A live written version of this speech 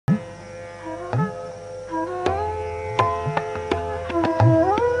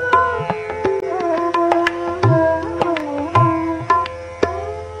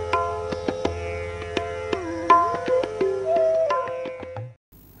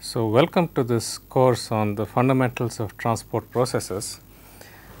So, welcome to this course on the fundamentals of transport processes.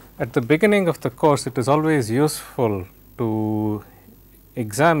 At the beginning of the course, it is always useful to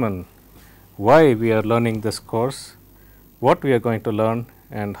examine why we are learning this course, what we are going to learn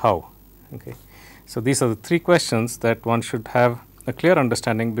and how. Okay. So, these are the three questions that one should have a clear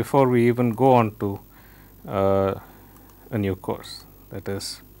understanding before we even go on to a new course. That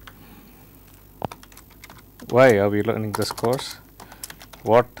is, why are we learning this course?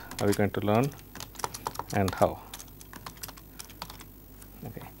 What are we going to learn and how?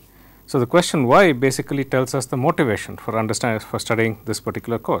 Okay. So, the question why basically tells us the motivation for studying this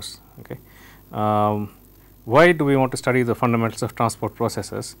particular course. Okay. Why do we want to study the fundamentals of transport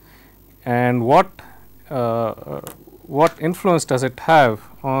processes, and what influence does it have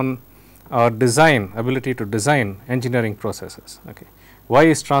on our ability to design engineering processes? Okay. Why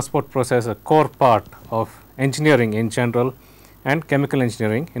is transport process a core part of engineering in general and chemical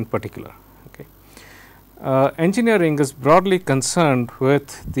engineering in particular? Okay. Engineering is broadly concerned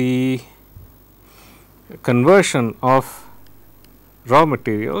with the conversion of raw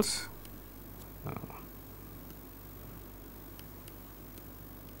materials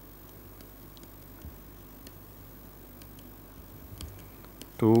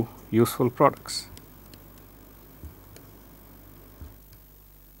to useful products.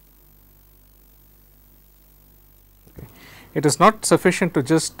 It is not sufficient to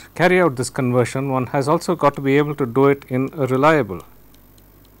just carry out this conversion, one has also got to be able to do it in a reliable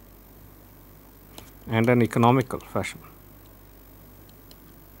and an economical fashion.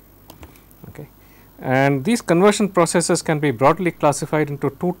 Okay. And these conversion processes can be broadly classified into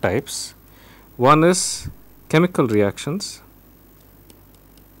two types. One is chemical reactions,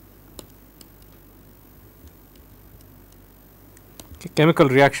 chemical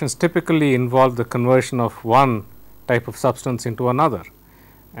reactions typically involve the conversion of one type of substance into another,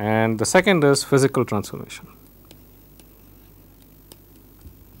 and the second is physical transformation.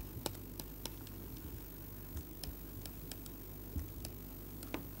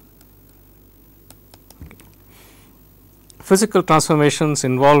 Physical transformations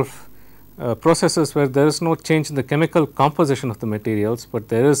involve processes where there is no change in the chemical composition of the materials, but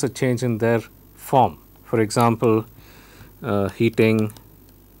there is a change in their form. For example, heating,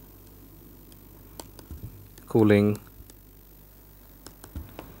 cooling,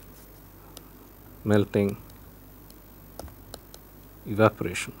 melting,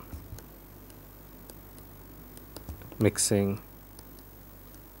 evaporation, mixing,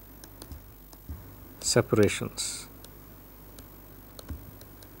 separations,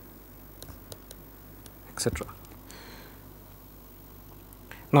 etc.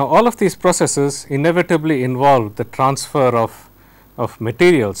 Now, all of these processes inevitably involve the transfer of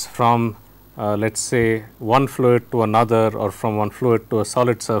materials from let us say one fluid to another, or from one fluid to a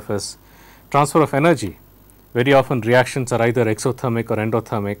solid surface. Transfer of energy, very often reactions are either exothermic or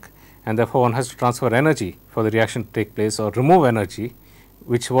endothermic, and therefore, one has to transfer energy for the reaction to take place or remove energy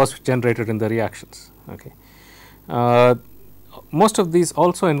which was generated in the reactions. Okay. Most of these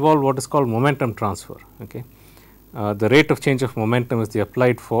also involve what is called momentum transfer. Okay. The rate of change of momentum is the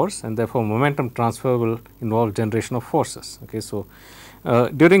applied force, and therefore, momentum transfer will involve generation of forces. Okay. So,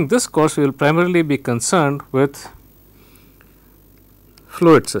 during this course, we will primarily be concerned with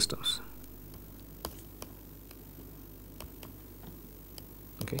fluid systems.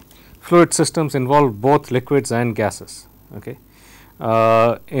 Okay. Fluid systems involve both liquids and gases. Okay.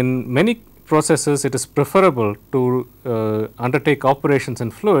 In many processes, it is preferable to undertake operations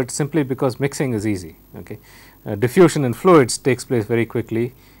in fluids simply because mixing is easy. Okay. Diffusion in fluids takes place very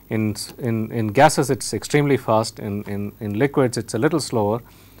quickly. In gases, it is extremely fast. In liquids, it is a little slower,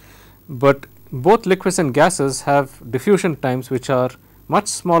 but both liquids and gases have diffusion times which are much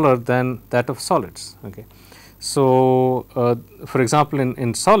smaller than that of solids. Okay. So, for example,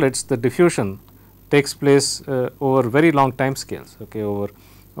 in solids, the diffusion takes place over very long time scales, okay,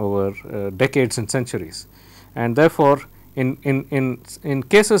 over decades and centuries, and therefore, in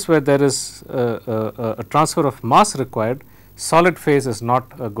cases where there is a transfer of mass required, solid phase is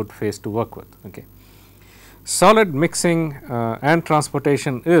not a good phase to work with. Okay. Solid mixing and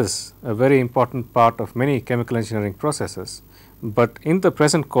transportation is a very important part of many chemical engineering processes, but in the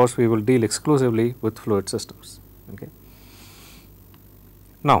present course we will deal exclusively with fluid systems. Okay.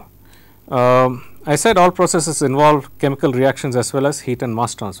 Now, I said all processes involve chemical reactions as well as heat and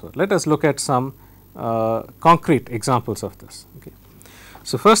mass transfer. Let us look at some concrete examples of this. Okay.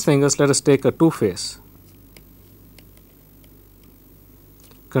 So, first thing is, let us take a two phase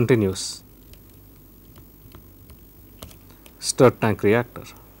continuous stirred tank reactor.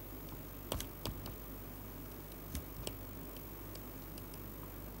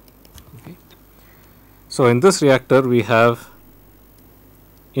 Okay. So, in this reactor we have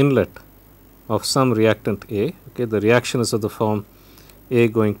inlet of some reactant A. Okay. The reaction is of the form A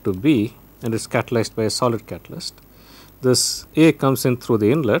going to B and it is catalyzed by a solid catalyst. This A comes in through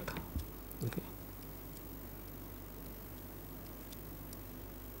the inlet. Okay.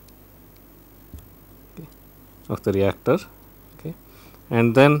 Okay. Of the reactor, okay.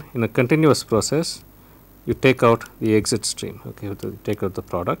 And then in a continuous process you take out the exit stream, okay. You take out the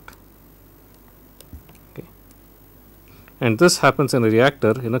product, okay. And this happens in a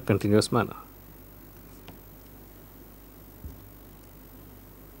reactor in a continuous manner.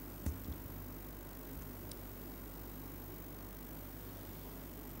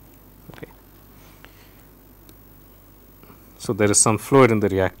 So, there is some fluid in the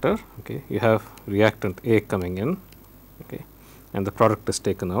reactor, okay. You have reactant A coming in, okay, and the product is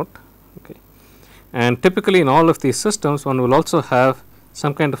taken out, okay. And typically in all of these systems one will also have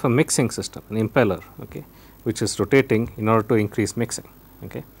some kind of a mixing system, an impeller, okay, which is rotating in order to increase mixing,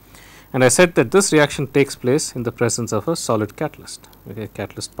 okay. And I said that this reaction takes place in the presence of a solid catalyst, okay,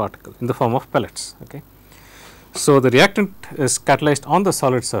 catalyst particle in the form of pellets, okay. So, the reactant is catalyzed on the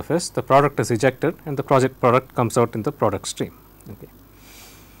solid surface, the product is ejected and the product comes out in the product stream. Okay.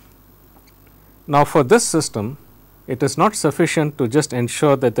 Now, for this system it is not sufficient to just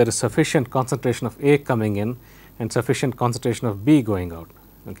ensure that there is sufficient concentration of A coming in and sufficient concentration of B going out.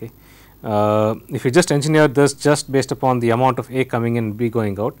 Okay. If you just engineer this just based upon the amount of A coming in and B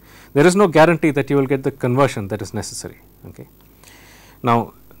going out, there is no guarantee that you will get the conversion that is necessary. Okay.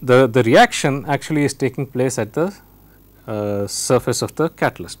 Now, the reaction actually is taking place at the surface of the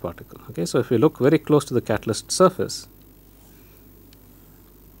catalyst particle. Okay. So, if you look very close to the catalyst surface,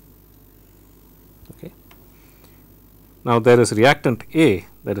 okay, now there is reactant A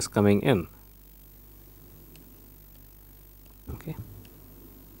that is coming in. Okay.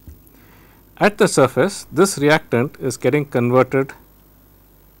 At the surface, this reactant is getting converted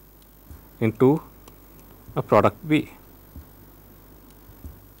into a product B.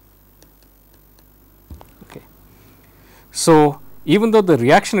 So, even though the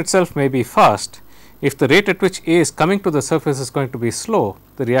reaction itself may be fast, if the rate at which A is coming to the surface is going to be slow,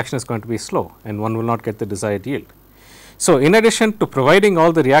 the reaction is going to be slow and one will not get the desired yield. So, in addition to providing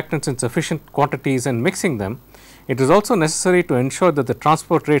all the reactants in sufficient quantities and mixing them, it is also necessary to ensure that the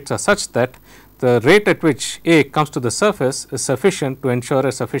transport rates are such that the rate at which A comes to the surface is sufficient to ensure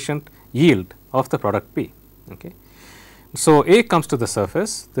a sufficient yield of the product B. Okay. So, A comes to the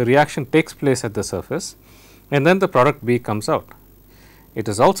surface, the reaction takes place at the surface and then the product B comes out. It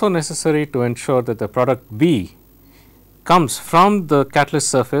is also necessary to ensure that the product B comes from the catalyst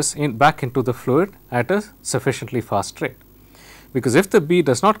surface back into the fluid at a sufficiently fast rate, because if the B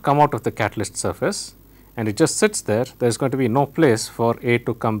does not come out of the catalyst surface and it just sits there, there is going to be no place for A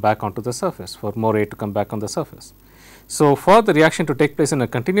to come back onto the surface, for more A to come back on the surface. So, for the reaction to take place in a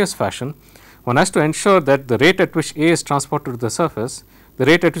continuous fashion, one has to ensure that the rate at which A is transported to the surface, the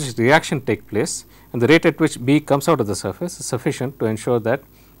rate at which the reaction takes place and the rate at which B comes out of the surface is sufficient to ensure that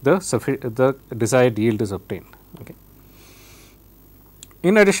the desired yield is obtained. Okay.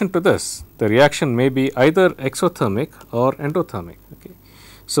 In addition to this, the reaction may be either exothermic or endothermic. Okay.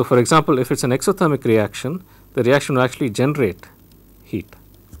 So, for example, if it is an exothermic reaction, the reaction will actually generate heat.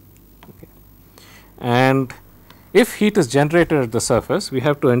 Okay. And if heat is generated at the surface, we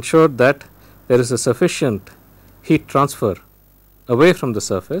have to ensure that there is a sufficient heat transfer away from the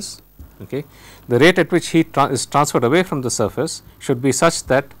surface. Okay. The rate at which heat is transferred away from the surface should be such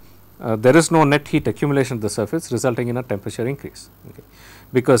that there is no net heat accumulation at the surface, resulting in a temperature increase. Okay.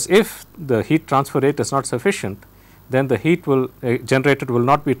 Because if the heat transfer rate is not sufficient, then the heat generated will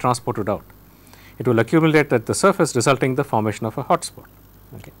not be transported out. It will accumulate at the surface, resulting in the formation of a hot spot.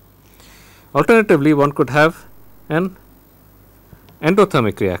 Okay. Alternatively, one could have an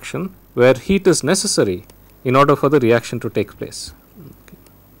endothermic reaction where heat is necessary in order for the reaction to take place. Okay.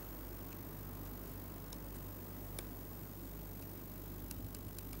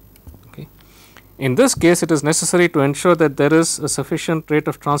 Okay. In this case, it is necessary to ensure that there is a sufficient rate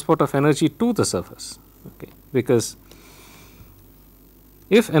of transport of energy to the surface. Okay. Because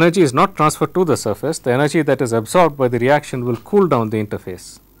if energy is not transferred to the surface, the energy that is absorbed by the reaction will cool down the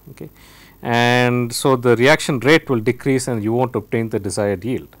interface. Okay. And so, the reaction rate will decrease and you will not obtain the desired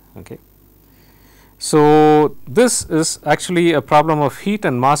yield. Okay. So, this is actually a problem of heat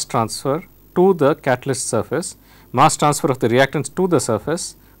and mass transfer to the catalyst surface, mass transfer of the reactants to the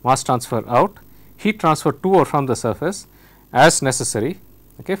surface, mass transfer out, heat transfer to or from the surface as necessary,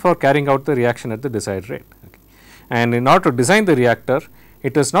 okay, for carrying out the reaction at the desired rate. Okay. And in order to design the reactor,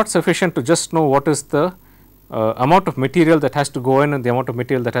 it is not sufficient to just know what is the amount of material that has to go in and the amount of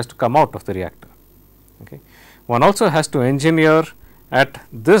material that has to come out of the reactor. Okay. One also has to engineer at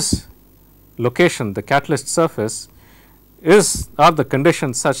this location the catalyst surface are the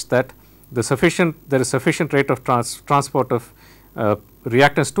conditions such that there is sufficient rate of transport of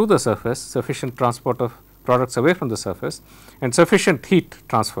reactants to the surface, sufficient transport of products away from the surface, and sufficient heat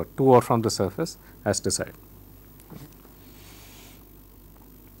transfer to or from the surface as desired.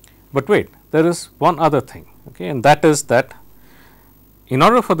 But wait, there is one other thing, okay, and that is that in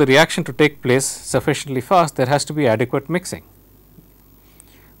order for the reaction to take place sufficiently fast, there has to be adequate mixing.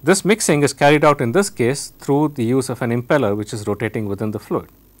 This mixing is carried out in this case through the use of an impeller which is rotating within the fluid.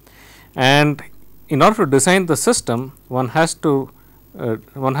 And in order to design the system, one has to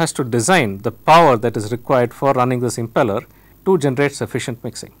design the power that is required for running this impeller to generate sufficient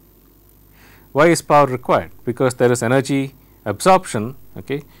mixing. Why is power required? Because there is energy absorption,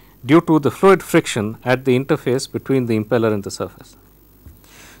 okay, due to the fluid friction at the interface between the impeller and the surface.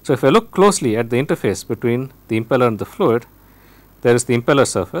 So, if I look closely at the interface between the impeller and the fluid, there is the impeller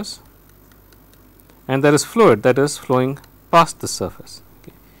surface and there is fluid that is flowing past the surface.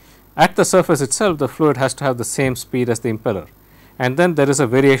 Okay. At the surface itself, the fluid has to have the same speed as the impeller, and then there is a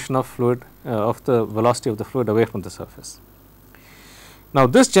variation of fluid of the velocity of the fluid away from the surface. Now,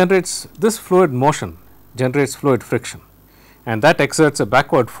 this fluid motion generates fluid friction, and that exerts a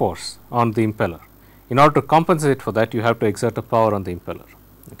backward force on the impeller. In order to compensate for that, you have to exert a power on the impeller.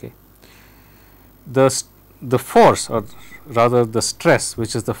 Okay. The force, or rather the stress,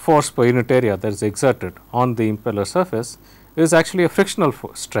 which is the force per unit area that is exerted on the impeller surface, is actually a frictional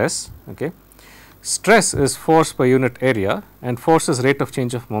stress. Okay. Stress is force per unit area and force is rate of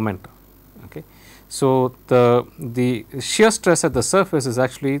change of momentum. Okay. So, the shear stress at the surface is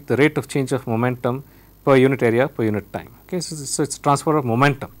actually the rate of change of momentum per unit area per unit time. Okay. So, it is transfer of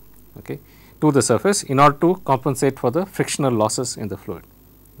momentum, okay, to the surface in order to compensate for the frictional losses in the fluid.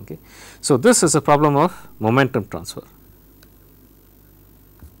 Okay. So, this is a problem of momentum transfer.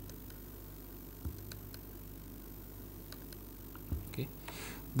 Okay.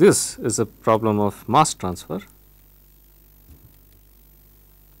 This is a problem of mass transfer,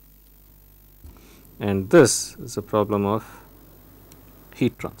 and this is a problem of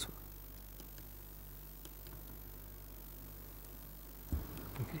heat transfer.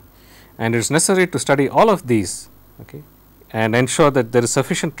 Okay. And it is necessary to study all of these, okay, and ensure that there is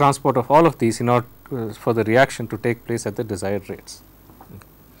sufficient transport of all of these in order for the reaction to take place at the desired rates. Okay.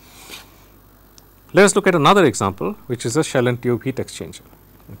 Let us look at another example, which is a shell and tube heat exchanger.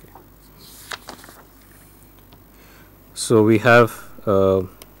 Okay. So, we have the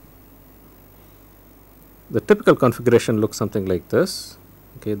typical configuration looks something like this.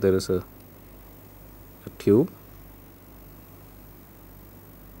 Okay. There is a tube,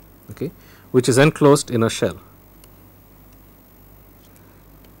 okay, which is enclosed in a shell.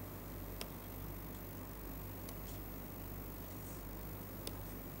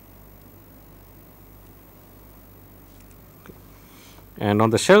 And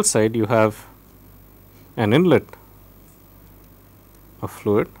on the shell side, you have an inlet of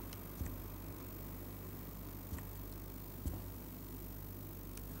fluid,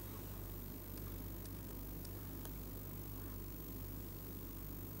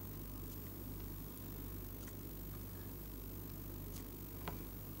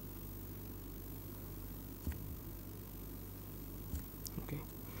 okay.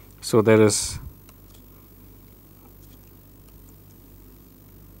 So, there is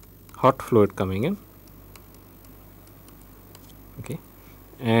hot fluid coming in, okay,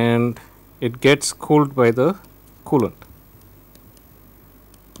 and it gets cooled by the coolant,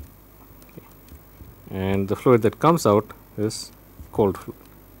 okay, and the fluid that comes out is cold fluid.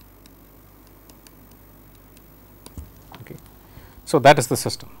 Okay. So, that is the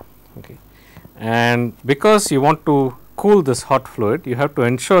system, okay. And because you want to cool this hot fluid, you have to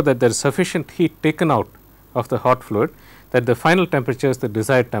ensure that there is sufficient heat taken out of the hot fluid, that the final temperature is the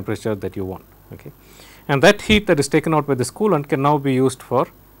desired temperature that you want. Okay. And that heat that is taken out by this coolant can now be used for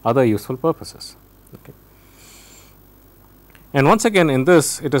other useful purposes. Okay. And once again, in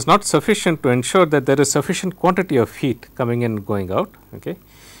this, it is not sufficient to ensure that there is sufficient quantity of heat coming in and going out. Okay.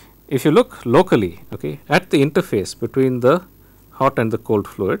 If you look locally, okay, at the interface between the hot and the cold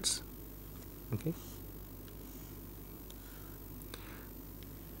fluids, okay,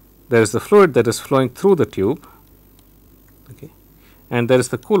 there is the fluid that is flowing through the tube, okay, and there is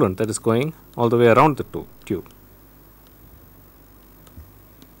the coolant that is going all the way around the tube.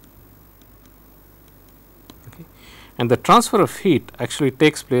 Okay. And the transfer of heat actually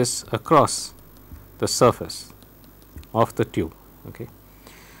takes place across the surface of the tube. Okay.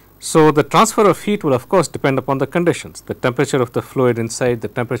 So, the transfer of heat will of course depend upon the conditions, the temperature of the fluid inside, the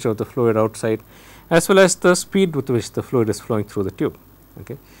temperature of the fluid outside, as well as the speed with which the fluid is flowing through the tube.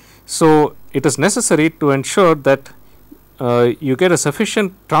 Okay. So, it is necessary to ensure that you get a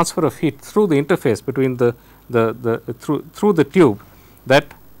sufficient transfer of heat through the interface between through the tube,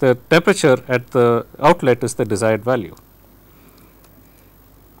 that the temperature at the outlet is the desired value.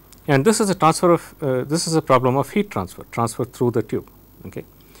 And this is a transfer of this is a problem of heat transfer through the tube. Okay.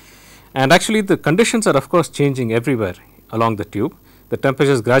 And actually the conditions are of course changing everywhere along the tube. The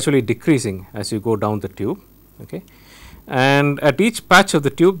temperature is gradually decreasing as you go down the tube. Okay. And at each patch of the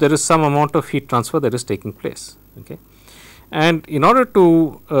tube there is some amount of heat transfer that is taking place. Okay. And in order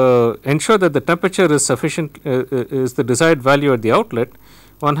to ensure that the temperature is sufficient is the desired value at the outlet,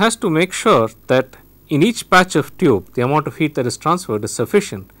 one has to make sure that in each patch of tube the amount of heat that is transferred is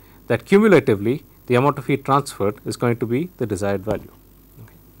sufficient, that cumulatively the amount of heat transferred is going to be the desired value.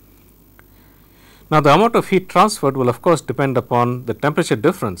 Now, the amount of heat transferred will of course depend upon the temperature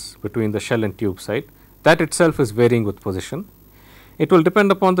difference between the shell and tube side, that itself is varying with position. It will depend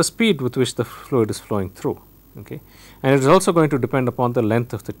upon the speed with which the fluid is flowing through, okay. And it is also going to depend upon the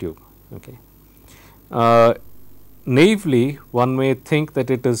length of the tube. Okay. Naively, one may think that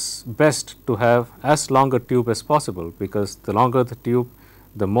it is best to have as long a tube as possible, because the longer the tube,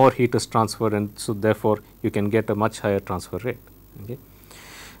 the more heat is transferred, and so therefore, you can get a much higher transfer rate. Okay.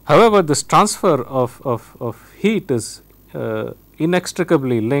 However, this transfer of heat is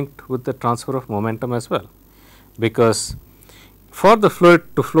inextricably linked with the transfer of momentum as well, because for the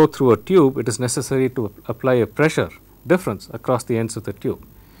fluid to flow through a tube, it is necessary to apply a pressure difference across the ends of the tube,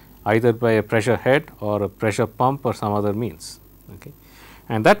 either by a pressure head or a pressure pump or some other means. Okay.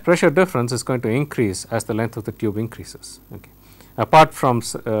 And that pressure difference is going to increase as the length of the tube increases. Okay. Apart from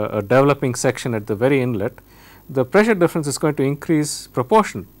a developing section at the very inlet, the pressure difference is going to increase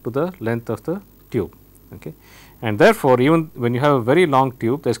proportion to the length of the tube. Okay. And therefore, even when you have a very long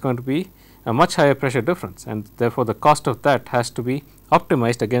tube, there is going to be a much higher pressure difference, and therefore, the cost of that has to be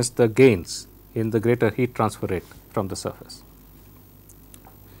optimized against the gains in the greater heat transfer rate from the surface.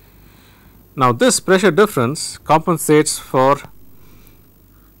 Now, this pressure difference compensates for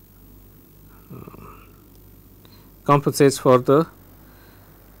the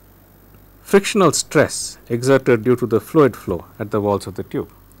frictional stress exerted due to the fluid flow at the walls of the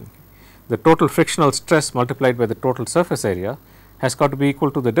tube. Okay. The total frictional stress multiplied by the total surface area has got to be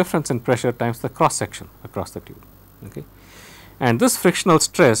equal to the difference in pressure times the cross section across the tube. Okay. And this frictional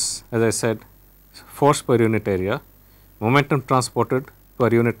stress, as I said, force per unit area, momentum transported per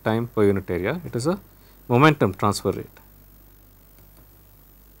unit time per unit area, it is a momentum transfer rate.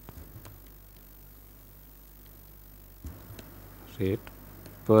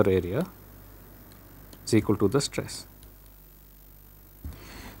 Per area is equal to the stress.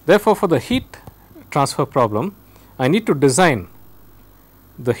 Therefore, for the heat transfer problem, I need to design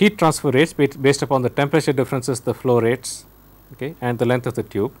the heat transfer rates based upon the temperature differences, the flow rates, okay, and the length of the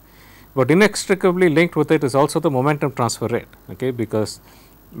tube, but inextricably linked with it is also the momentum transfer rate, okay, because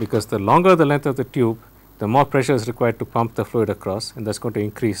the longer the length of the tube, the more pressure is required to pump the fluid across, and that is going to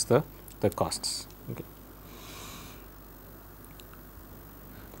increase the costs. Okay.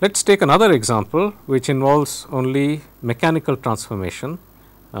 Let us take another example which involves only mechanical transformation,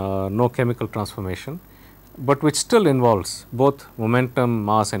 no chemical transformation, but which still involves both momentum,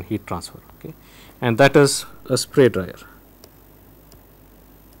 mass and heat transfer, okay, and that is a spray dryer.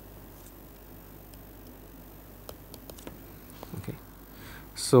 Okay.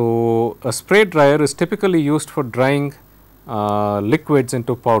 So, a spray dryer is typically used for drying liquids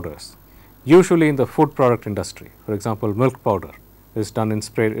into powders, usually in the food product industry. For example, milk powder is done in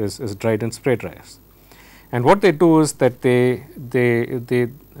is dried in spray dryers, and what they do is that they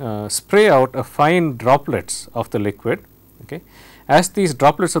spray out a fine droplets of the liquid. Okay. As these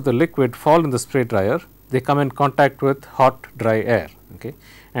droplets of the liquid fall in the spray dryer, they come in contact with hot dry air, okay,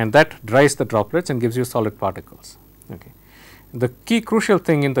 and that dries the droplets and gives you solid particles. Okay. The key crucial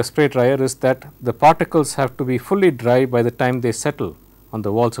thing in the spray dryer is that the particles have to be fully dry by the time they settle on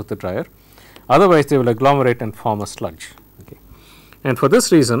the walls of the dryer, otherwise they will agglomerate and form a sludge. And for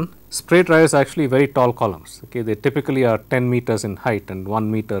this reason, spray dryers are actually very tall columns. Okay. They typically are 10 meters in height and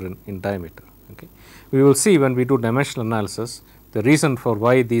 1 meter in diameter. Okay. We will see when we do dimensional analysis the reason for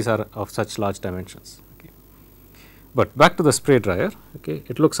why these are of such large dimensions. Okay. But back to the spray dryer, okay,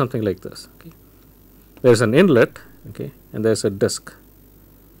 it looks something like this. Okay. There is an inlet, okay, and there is a disc.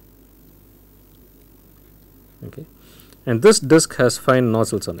 Okay. And this disc has fine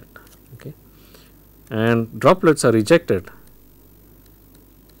nozzles on it. Okay. And droplets are ejected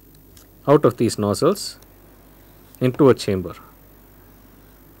out of these nozzles into a chamber.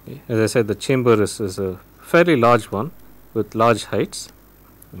 Okay. As I said, the chamber is a fairly large one with large heights,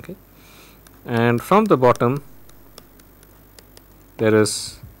 okay. And from the bottom there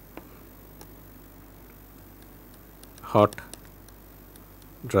is hot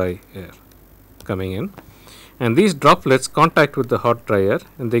dry air coming in, and these droplets contact with the hot dry air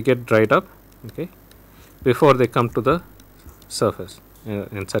and they get dried up, okay, before they come to the surface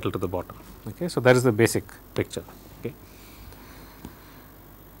and settle to the bottom. Okay. So, that is the basic picture. Okay.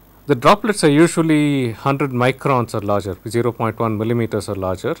 The droplets are usually 100 microns or larger, 0.1 millimeters or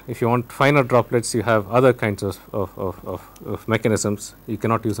larger. If you want finer droplets, you have other kinds of mechanisms. You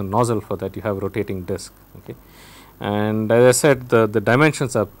cannot use a nozzle for that, you have a rotating disc. Okay. And as I said, the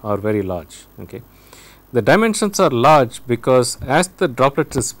dimensions are very large. Okay. The dimensions are large because as the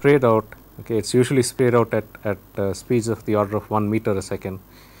droplet is sprayed out, okay, it is usually sprayed out at speeds of the order of 1 meter a second.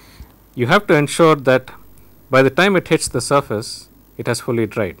 You have to ensure that by the time it hits the surface, it has fully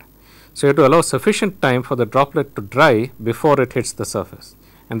dried. So, you have to allow sufficient time for the droplet to dry before it hits the surface,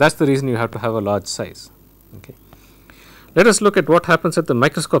 and that is the reason you have to have a large size. Okay. Let us look at what happens at the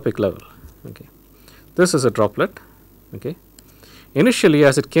microscopic level. Okay. This is a droplet. Okay. Initially,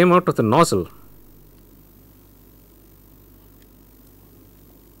 as it came out of the nozzle,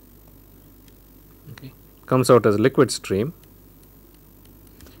 okay, comes out as a liquid stream,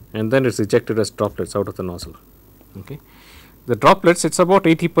 and then it is ejected as droplets out of the nozzle. Okay. The droplets, it is about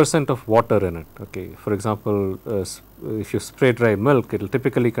 80% of water in it. Okay. For example, if you spray dry milk, it will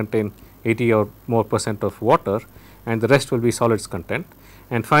typically contain 80 or more percent of water, and the rest will be solids content.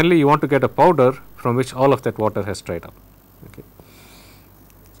 And finally, you want to get a powder from which all of that water has dried up. Okay.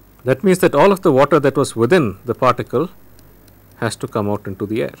 That means that all of the water that was within the particle has to come out into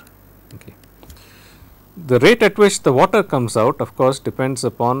the air. Okay. The rate at which the water comes out, of course, depends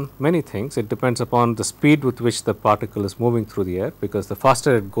upon many things. It depends upon the speed with which the particle is moving through the air, because the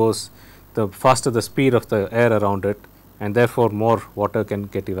faster it goes, the faster the speed of the air around it, and therefore more water can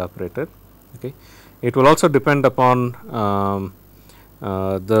get evaporated. Okay. It will also depend upon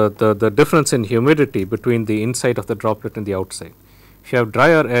the difference in humidity between the inside of the droplet and the outside. If you have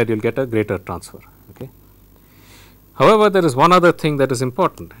drier air, you will get a greater transfer. Okay. However, there is one other thing that is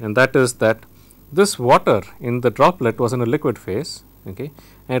important, and that is that this water in the droplet was in a liquid phase, okay,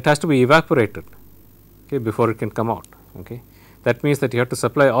 and it has to be evaporated, okay, before it can come out. Okay. That means that you have to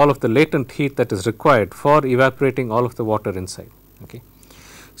supply all of the latent heat that is required for evaporating all of the water inside. Okay.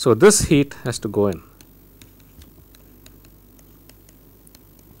 So, this heat has to go in.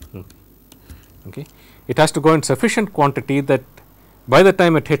 Okay. It has to go in sufficient quantity that by the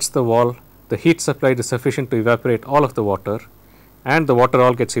time it hits the wall, the heat supplied is sufficient to evaporate all of the water, and the water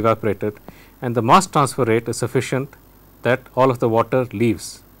all gets evaporated, and the mass transfer rate is sufficient that all of the water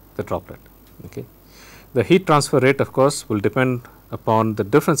leaves the droplet. Okay. The heat transfer rate, of course, will depend upon the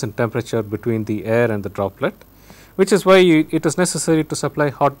difference in temperature between the air and the droplet, which is why it is necessary to supply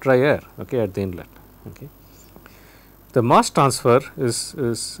hot dry air, okay, at the inlet. Okay. The mass transfer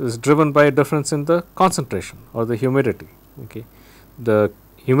is driven by a difference in the concentration or the humidity. Okay. The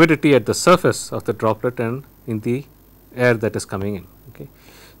humidity at the surface of the droplet and in the air that is coming in. Okay.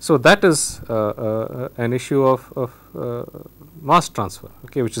 So, that is an issue of mass transfer,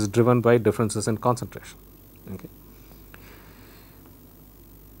 okay, which is driven by differences in concentration. Okay.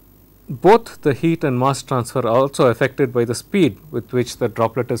 Both the heat and mass transfer are also affected by the speed with which the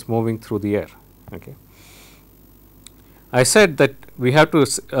droplet is moving through the air. Okay. I said that we have to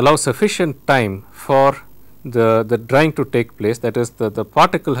allow sufficient time for the drying to take place, that is, the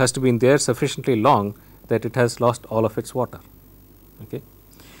particle has to be in the air sufficiently long that it has lost all of its water. Okay.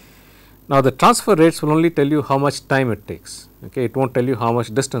 Now, the transfer rates will only tell you how much time it takes. Okay. It will not tell you how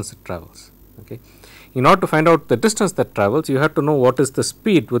much distance it travels. Okay. In order to find out the distance that travels, you have to know what is the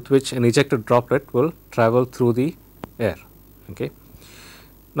speed with which an ejected droplet will travel through the air. Okay.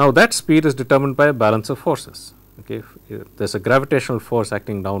 Now, that speed is determined by a balance of forces. Okay. There is a gravitational force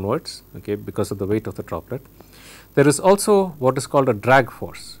acting downwards, okay, because of the weight of the droplet. There is also what is called a drag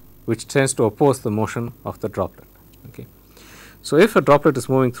force, which tends to oppose the motion of the droplet. Okay. So, if a droplet is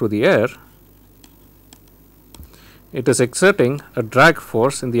moving through the air, it is exerting a drag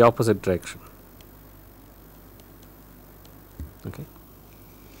force in the opposite direction. Okay.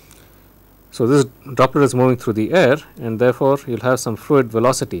 So, this droplet is moving through the air, and therefore, you will have some fluid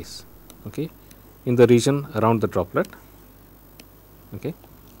velocities, okay, in the region around the droplet. Okay.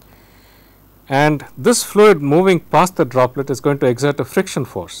 And this fluid moving past the droplet is going to exert a friction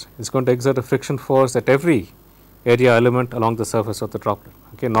force. It is going to exert a friction force at every area element along the surface of the droplet,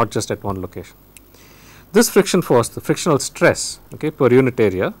 okay, not just at one location. This friction force, the frictional stress, okay, per unit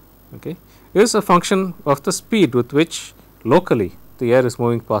area, okay, is a function of the speed with which locally the air is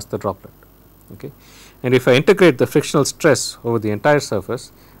moving past the droplet. Okay. And if I integrate the frictional stress over the entire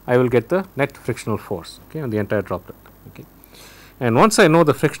surface, I will get the net frictional force, okay, on the entire droplet. Okay. And once I know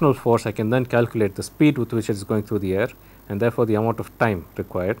the frictional force, I can then calculate the speed with which it is going through the air, and therefore the amount of time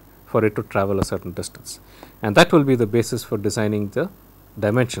required for it to travel a certain distance. And that will be the basis for designing the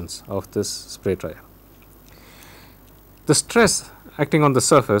dimensions of this spray dryer. The stress acting on the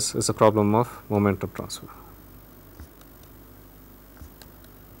surface is a problem of momentum transfer.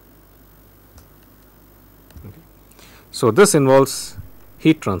 Okay. So this involves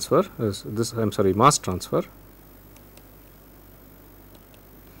heat transfer, mass transfer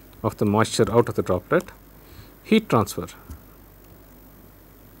of the moisture out of the droplet, heat transfer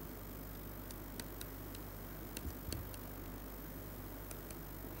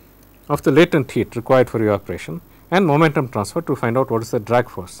of the latent heat required for evaporation, and momentum transfer to find out what is the drag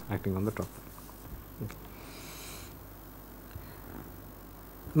force acting on the droplet. Okay.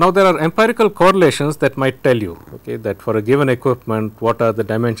 Now, there are empirical correlations that might tell you, okay, that for a given equipment what are the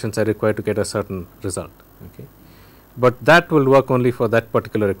dimensions are required to get a certain result. Okay. But that will work only for that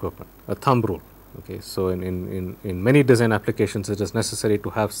particular equipment, a thumb rule. Okay. So, in many design applications it is necessary to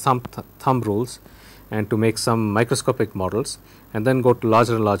have some thumb rules and to make some microscopic models and then go to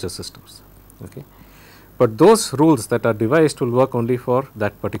larger and larger systems. Okay. But those rules that are devised will work only for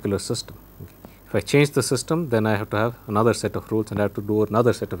that particular system. Okay. If I change the system, then I have to have another set of rules and I have to do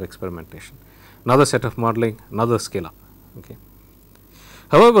another set of experimentation, another set of modeling, another scale up. Okay.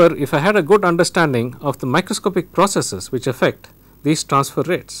 However, if I had a good understanding of the microscopic processes which affect these transfer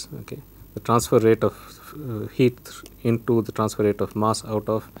rates, okay, the transfer rate of heat into the transfer rate of mass out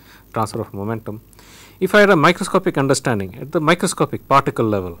of transfer of momentum, if I had a microscopic understanding at the microscopic particle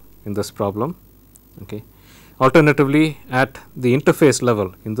level in this problem, okay, alternatively at the interface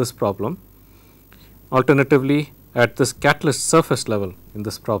level in this problem, alternatively at this catalyst surface level in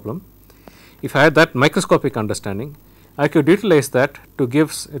this problem, if I had that microscopic understanding, I could utilize that to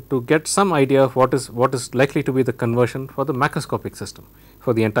get some idea of what is likely to be the conversion for the macroscopic system,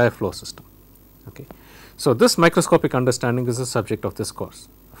 for the entire flow system. Okay. So, this microscopic understanding is the subject of this course,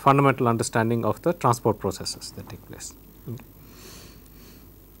 fundamental understanding of the transport processes that take place. Okay.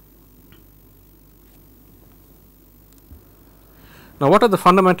 Now, what are the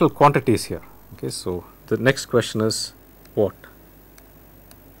fundamental quantities here? Okay. So, the next question is what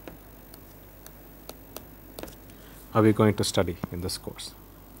are we going to study in this course?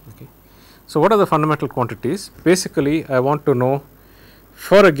 Okay. So, what are the fundamental quantities? Basically, I want to know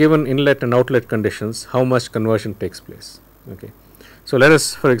for a given inlet and outlet conditions how much conversion takes place. Okay. So, let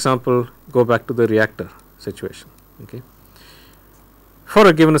us for example go back to the reactor situation. Okay. For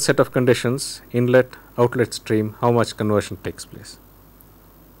a given set of conditions, inlet, outlet stream, how much conversion takes place.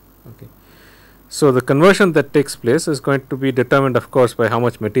 Okay. So, the conversion that takes place is going to be determined of course by how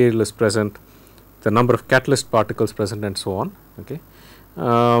much material is present, the number of catalyst particles present and so on. Okay.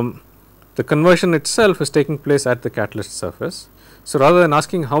 The conversion itself is taking place at the catalyst surface. So, rather than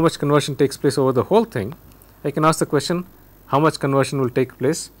asking how much conversion takes place over the whole thing, I can ask the question how much conversion will take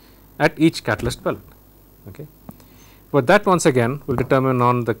place at each catalyst pellet. Okay. But that once again will determine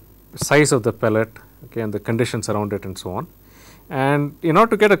on the size of the pellet, okay, and the conditions around it and so on. And in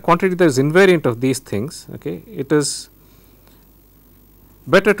order to get a quantity that is invariant of these things, okay, it is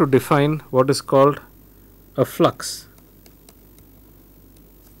better to define what is called a flux,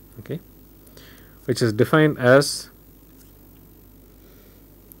 okay, which is defined as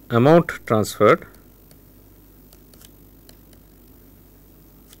amount transferred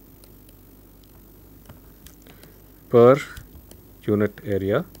per unit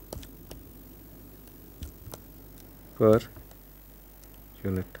area per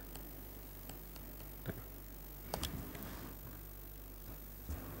unit time.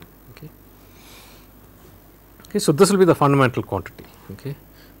 Okay. Okay, so this will be the fundamental quantity. Okay.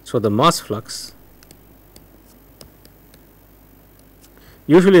 So, the mass flux,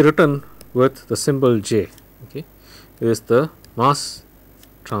 usually written with the symbol J, okay, is the mass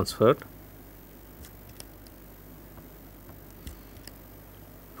transferred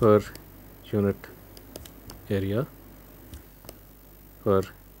per unit area per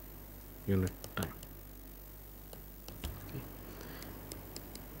unit time. Okay.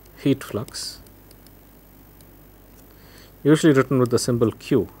 Heat flux, usually written with the symbol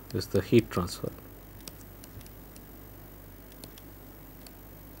Q, is the heat transfer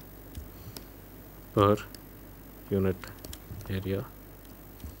per unit area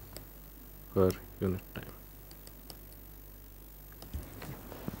per unit time.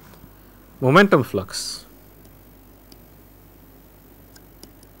 Momentum flux,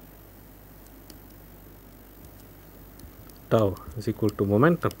 tau is equal to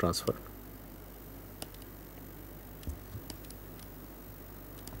momentum transfer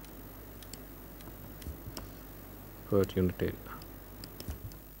per unit area.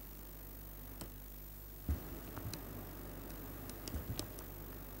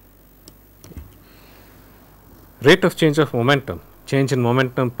 Rate of change of momentum, change in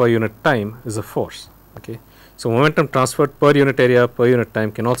momentum per unit time is a force. Okay. So, momentum transferred per unit area per unit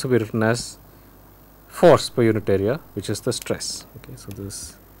time can also be written as force per unit area, which is the stress. Okay. So, this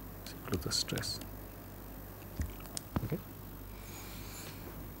is equal to the stress. Okay.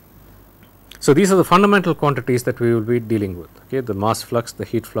 So, these are the fundamental quantities that we will be dealing with, okay, the mass flux, the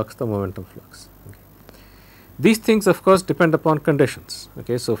heat flux, the momentum flux. Okay. These things of course depend upon conditions.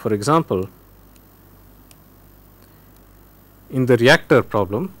 Okay. So, for example, in the reactor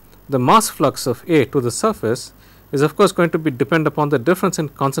problem, the mass flux of A to the surface is of course going to be depend upon the difference in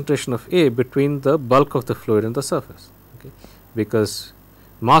concentration of A between the bulk of the fluid and the surface, okay, because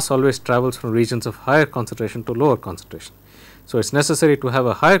mass always travels from regions of higher concentration to lower concentration. So, it is necessary to have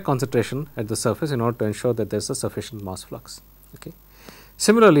a higher concentration at the surface in order to ensure that there is a sufficient mass flux. Okay.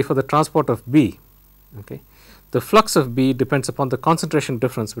 Similarly, for the transport of B, okay, the flux of B depends upon the concentration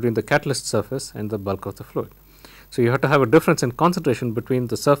difference between the catalyst surface and the bulk of the fluid. So, you have to have a difference in concentration between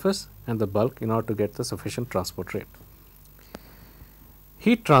the surface and the bulk in order to get the sufficient transport rate.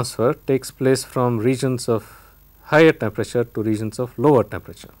 Heat transfer takes place from regions of higher temperature to regions of lower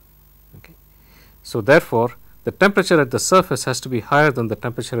temperature. Okay. So, therefore, the temperature at the surface has to be higher than the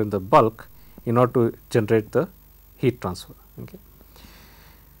temperature in the bulk in order to generate the heat transfer. Okay.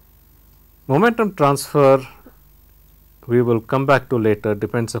 Momentum transfer, we will come back to later,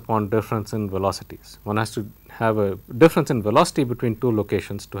 depends upon difference in velocities. One has to have a difference in velocity between two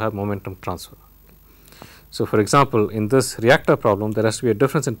locations to have momentum transfer. So, for example, in this reactor problem, there has to be a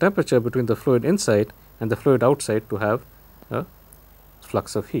difference in temperature between the fluid inside and the fluid outside to have a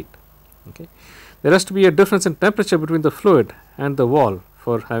flux of heat. Okay. There has to be a difference in temperature between the fluid and the wall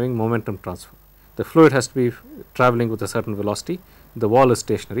for having momentum transfer. The fluid has to be traveling with a certain velocity, the wall is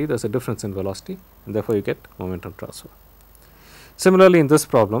stationary, there is a difference in velocity, and therefore, you get momentum transfer. Similarly, in this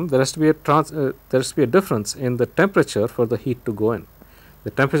problem, there has to be a difference in the temperature for the heat to go in. The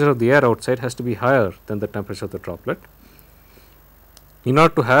temperature of the air outside has to be higher than the temperature of the droplet in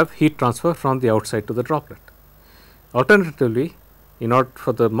order to have heat transfer from the outside to the droplet. Alternatively, in order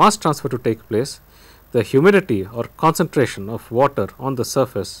for the mass transfer to take place, the humidity or concentration of water on the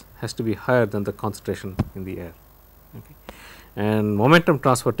surface has to be higher than the concentration in the air. Okay. And momentum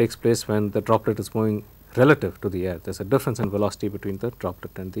transfer takes place when the droplet is moving relative to the air. There is a difference in velocity between the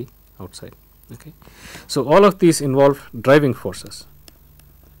droplet and the outside. Okay. So, all of these involve driving forces.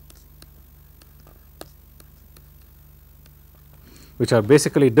 Which are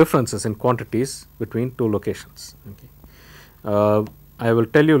basically differences in quantities between two locations. Okay. I will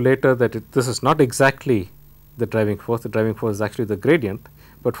tell you later that this is not exactly the driving force is actually the gradient,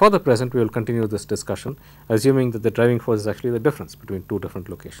 but for the present we will continue this discussion assuming that the driving force is actually the difference between two different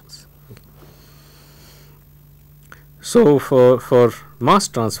locations. Okay. So, for mass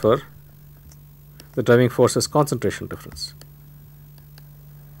transfer, the driving force is concentration difference.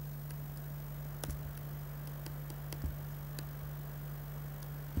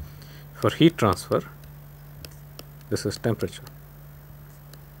 For heat transfer, this is temperature.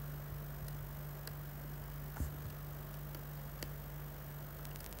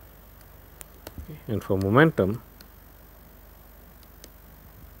 Okay. And for momentum,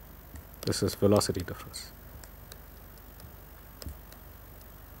 this is velocity difference.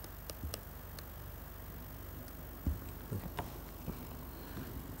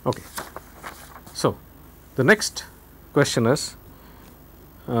 Okay. So, the next question is,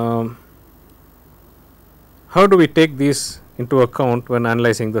 how do we take these into account when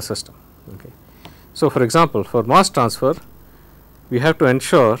analyzing the system? Okay. So, for example, for mass transfer, we have to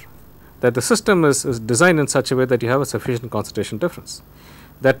ensure that the system is designed in such a way that you have a sufficient concentration difference.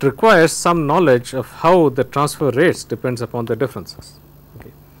 That requires some knowledge of how the transfer rates depends upon the differences.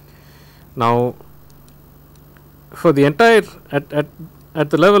 Okay. Now, for the entire at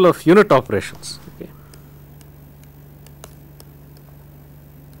the level of unit operations, okay,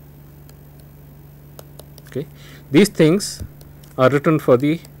 okay, these things are written for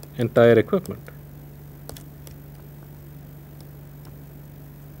the entire equipment.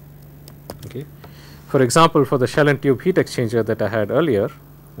 Okay. For example, for the shell and tube heat exchanger that I had earlier,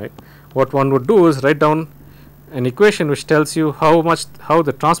 right, what one would do is write down an equation which tells you how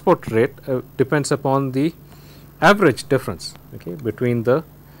the transport rate depends upon the average difference, okay, between the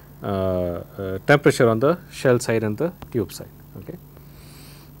temperature on the shell side and the tube side. Okay.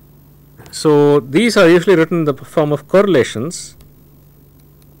 So, these are usually written in the form of correlations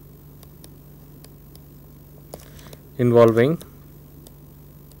involving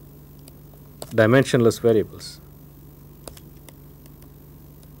dimensionless variables.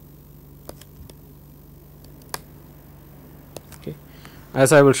 Okay.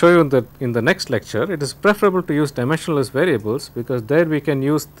 As I will show you in the next lecture, it is preferable to use dimensionless variables, because there we can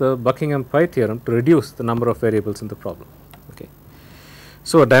use the Buckingham pi theorem to reduce the number of variables in the problem. Okay.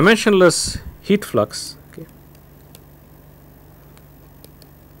 So, a dimensionless heat flux, okay,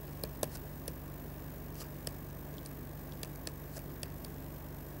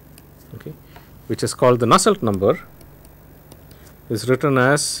 which is called the Nusselt number, is written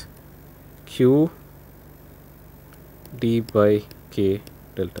as Q d by K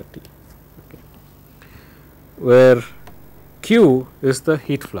delta T, okay, where Q is the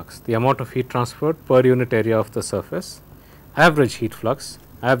heat flux, the amount of heat transferred per unit area of the surface, average heat flux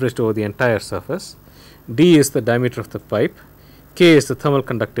averaged over the entire surface, d is the diameter of the pipe, K is the thermal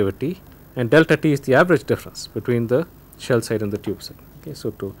conductivity, and delta T is the average difference between the shell side and the tube side. Okay.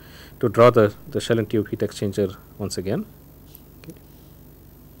 So, to draw the shell and tube heat exchanger once again. Okay.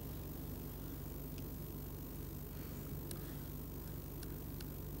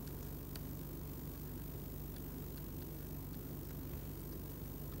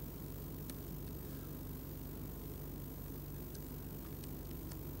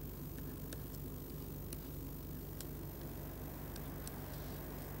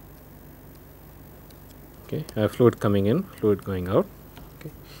 Okay, I have fluid coming in, fluid going out. Okay.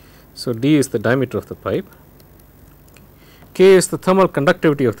 So, d is the diameter of the pipe, okay. K is the thermal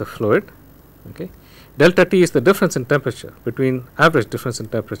conductivity of the fluid, okay. Delta T is the difference in temperature between, average difference in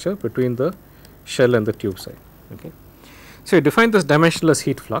temperature between the shell and the tube side. Okay. So, you define this dimensionless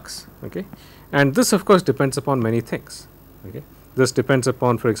heat flux, okay, and this of course depends upon many things. Okay. This depends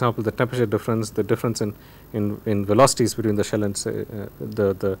upon, for example, the temperature difference, the difference in velocities between the shell and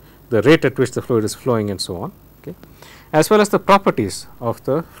the rate at which the fluid is flowing, and so on, okay, as well as the properties of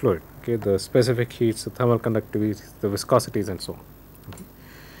the fluid, okay, the specific heats, the thermal conductivity, the viscosities, and so on. Okay.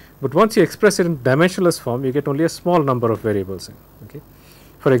 But once you express it in dimensionless form, you get only a small number of variables in. Okay.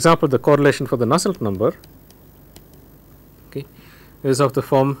 For example, the correlation for the Nusselt number, okay, is of the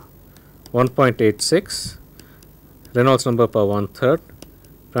form 1.86, Reynolds number per 1/3,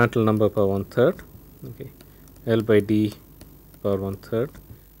 Prandtl number per 1/3, okay, L by D per 1/3,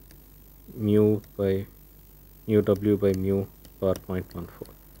 mu by mu W by mu per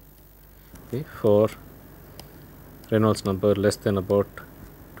 0.14, okay, for Reynolds number less than about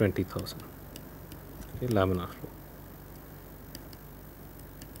 20,000, okay, laminar flow.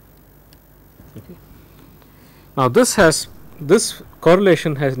 Okay. Now, this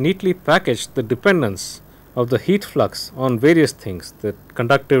correlation has neatly packaged the dependence of the heat flux on various things, the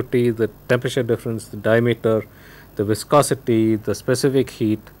conductivity, the temperature difference, the diameter, the viscosity, the specific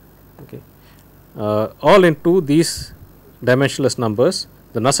heat, okay, all into these dimensionless numbers,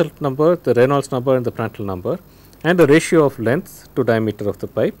 the Nusselt number, the Reynolds number, and the Prandtl number, and a ratio of length to diameter of the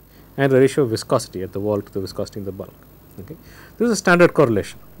pipe, and a ratio of viscosity at the wall to the viscosity in the bulk. Okay. This is a standard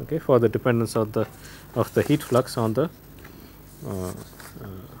correlation, okay, for the dependence of the heat flux on the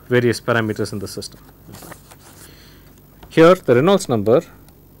various parameters in the system. Okay. Here the Reynolds number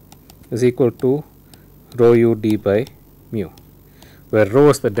is equal to rho u d by mu, where rho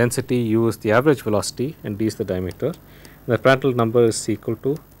is the density, u is the average velocity, and d is the diameter. The Prandtl number is equal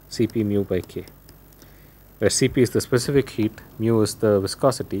to Cp mu by K, where Cp is the specific heat, mu is the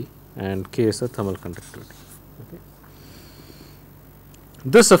viscosity, and K is the thermal conductivity. Okay.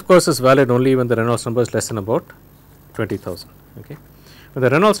 This of course is valid only when the Reynolds number is less than about 20,000. Okay. When the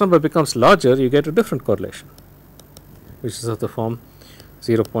Reynolds number becomes larger, you get a different correlation, which is of the form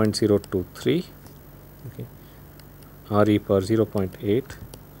 0.023, okay, Re per 0.8,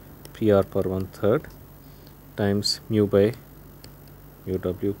 Pr per 1/3 times mu by mu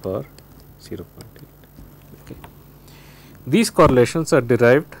W per 0.8. Okay. These correlations are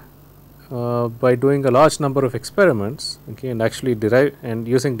derived by doing a large number of experiments, okay, and actually derive and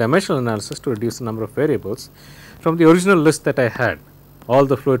using dimensional analysis to reduce the number of variables from the original list that I had, all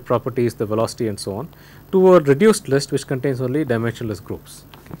the fluid properties, the velocity, and so on, to a reduced list which contains only dimensionless groups.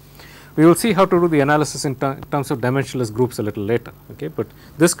 Okay. We will see how to do the analysis in terms of dimensionless groups a little later, okay, but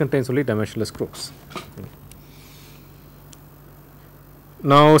this contains only dimensionless groups. Okay.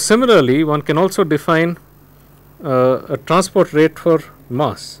 Now, similarly, one can also define a transport rate for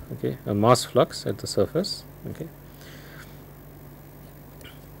mass, okay, a mass flux at the surface, okay,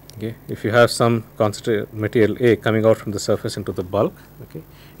 Okay. If you have some concentrated material A coming out from the surface into the bulk, okay,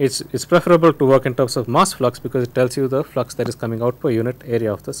 it's preferable to work in terms of mass flux because it tells you the flux that is coming out per unit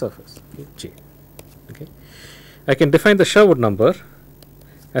area of the surface, okay, G. Okay. I can define the Sherwood number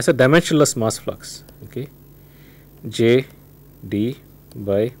as a dimensionless mass flux, okay, J d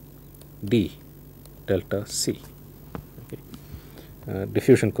by d delta C, okay,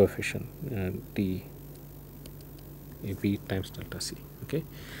 diffusion coefficient d a b times delta C, okay,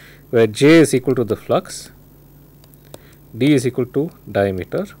 where J is equal to the flux, d is equal to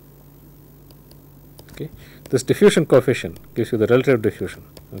diameter. Okay. This diffusion coefficient gives you the relative diffusion,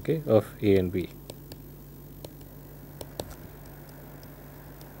 okay, of A and B.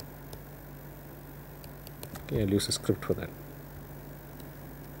 Okay, I'll use a script for that.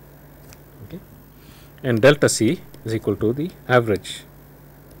 Okay. And delta C is equal to the average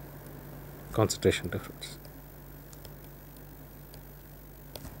concentration difference.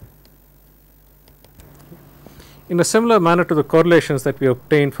 In a similar manner to the correlations that we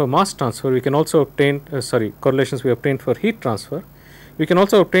obtained for mass transfer, we can also obtain correlations we obtained for heat transfer. We can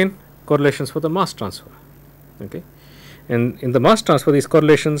also obtain correlations for the mass transfer. Okay. And in the mass transfer, these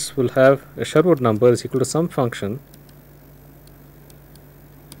correlations will have a Sherwood number is equal to some function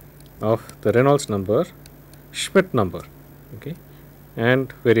of the Reynolds number, Schmidt number, okay,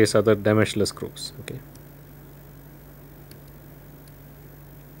 and various other dimensionless groups. Okay.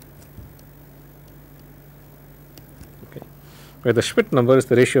 Where the Schmidt number is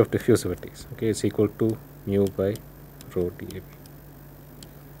the ratio of diffusivities, okay, it's equal to mu by rho dAB.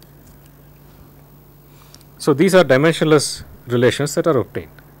 So these are dimensionless relations that are obtained.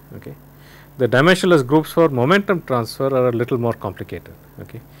 Okay. The dimensionless groups for momentum transfer are a little more complicated.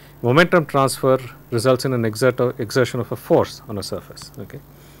 Okay. Momentum transfer results in an exertion of a force on a surface. Okay.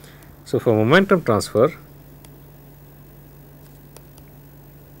 So for momentum transfer,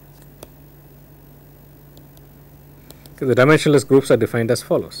 the dimensionless groups are defined as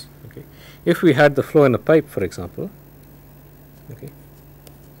follows. Okay. If we had the flow in a pipe, for example, okay,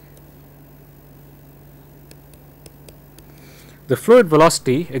 the fluid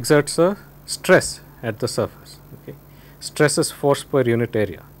velocity exerts a stress at the surface. Okay. Stress is force per unit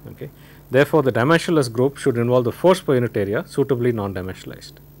area. Okay. Therefore, the dimensionless group should involve the force per unit area suitably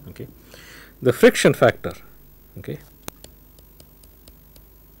non-dimensionalized. Okay. The friction factor, okay,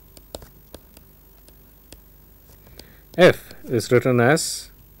 F is written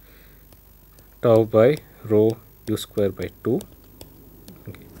as tau by rho u square by 2,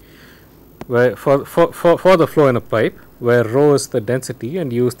 okay, where for the flow in a pipe, where rho is the density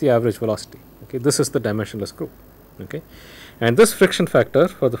and u is the average velocity. Okay, this is the dimensionless group. Okay, and this friction factor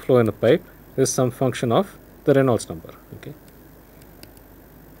for the flow in a pipe is some function of the Reynolds number. Okay.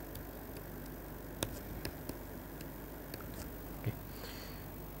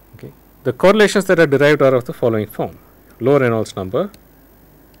 Okay. The correlations that are derived are of the following form. Low Reynolds number,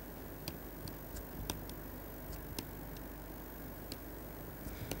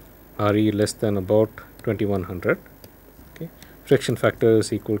 Re less than about 2100, okay. Friction factor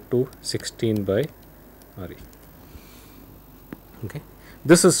is equal to 16 by Re. Okay.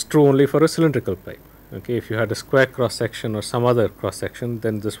 This is true only for a cylindrical pipe. Okay. If you had a square cross section or some other cross section,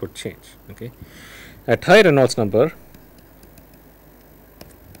 then this would change. Okay. At high Reynolds number,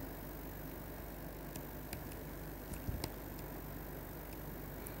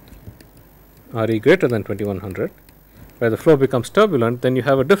 Re greater than 2100, where the flow becomes turbulent, then you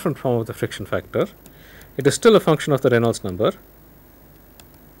have a different form of the friction factor. It is still a function of the Reynolds number,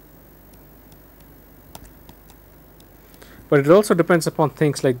 but it also depends upon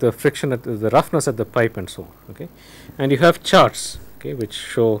things like the friction at the roughness at the pipe and so on. Okay, and you have charts, okay, which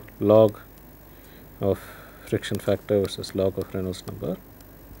show log of friction factor versus log of Reynolds number.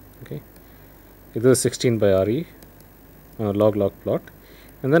 Okay, this is 16 by Re log plot.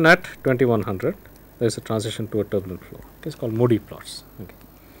 And then at 2100, there is a transition to a turbulent flow. Okay, it's called Moody plots. Okay.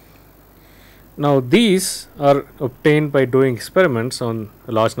 Now, these are obtained by doing experiments on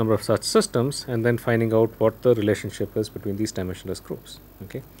a large number of such systems and then finding out what the relationship is between these dimensionless groups.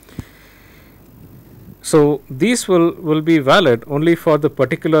 Okay. So, these will be valid only for the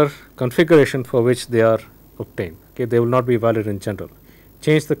particular configuration for which they are obtained. Okay. They will not be valid in general.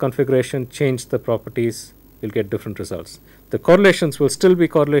 Change the configuration, change the properties, you will get different results. The correlations will still be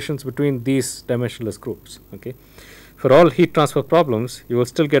correlations between these dimensionless groups. Okay. For all heat transfer problems, you will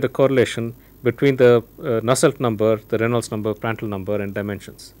still get a correlation between the Nusselt number, the Reynolds number, Prandtl number, and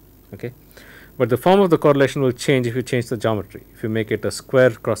dimensions. Okay. But the form of the correlation will change if you change the geometry, if you make it a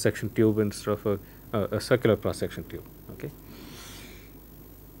square cross-section tube instead of a circular cross-section tube. Okay.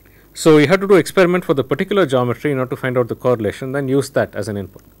 So, you have to do experiment for the particular geometry in order to find out the correlation, then use that as an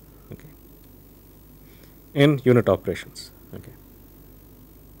input. in unit operations. Okay.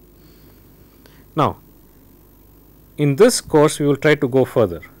 Now, in this course we will try to go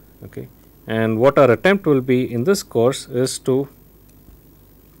further, okay, and what our attempt will be in this course is to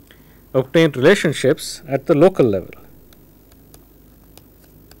obtain relationships at the local level.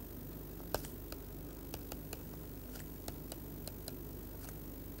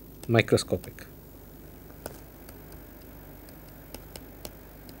 Microscopic.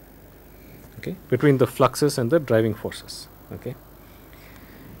 Okay, between the fluxes and the driving forces. Okay.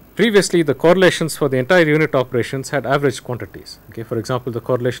 Previously, the correlations for the entire unit operations had average quantities. Okay. For example, the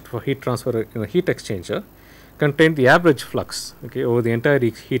correlation for heat transfer in a heat exchanger contained the average flux, okay, over the entire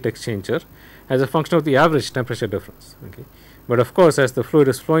heat exchanger as a function of the average temperature difference. Okay. But of course, as the fluid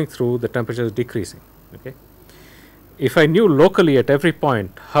is flowing through, the temperature is decreasing. Okay. If I knew locally at every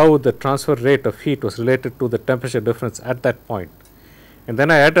point how the transfer rate of heat was related to the temperature difference at that point, and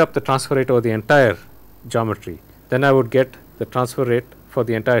then I add up the transfer rate over the entire geometry, then I would get the transfer rate for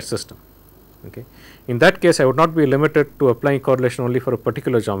the entire system. Okay. In that case, I would not be limited to applying correlation only for a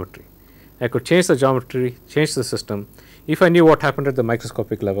particular geometry. I could change the geometry, change the system. If I knew what happened at the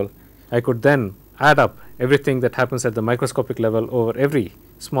microscopic level, I could then add up everything that happens at the microscopic level over every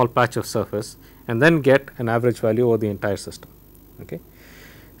small patch of surface and then get an average value over the entire system. Okay.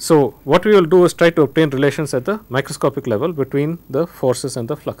 So, what we will do is try to obtain relations at the microscopic level between the forces and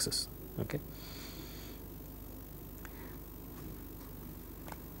the fluxes. Okay.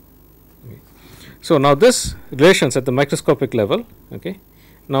 So, now this relations at the microscopic level, okay,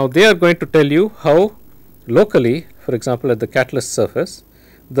 now they are going to tell you how locally, for example, at the catalyst surface,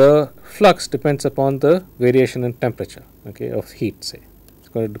 the flux depends upon the variation in temperature, okay, of heat, say. It's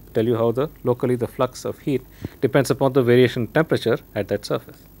going to tell you how locally the flux of heat depends upon the variation in temperature at that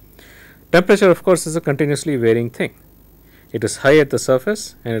surface. Temperature, of course, is a continuously varying thing. It is high at the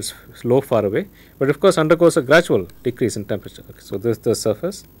surface and it's low far away, but of course undergoes a gradual decrease in temperature. Okay, so this is the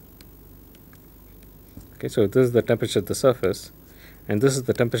surface. Okay, so this is the temperature at the surface, and this is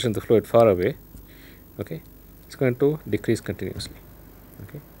the temperature in the fluid far away. Okay, it's going to decrease continuously.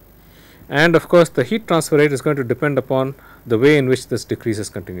 Okay, and of course the heat transfer rate is going to depend upon the way in which this decreases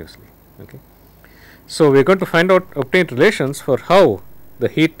continuously. Okay, so we are going to obtain relations for how the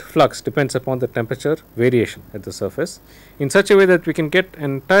heat flux depends upon the temperature variation at the surface in such a way that we can get an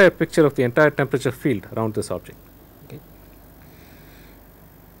entire picture of the entire temperature field around this object. Okay.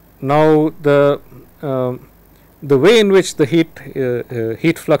 Now, the way in which the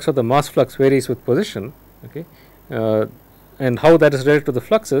heat flux or the mass flux varies with position, okay, and how that is related to the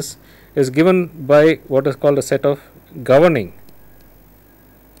fluxes is given by what is called a set of governing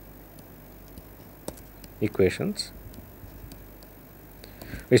equations,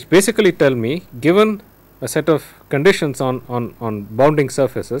 which basically tell me, given a set of conditions on bounding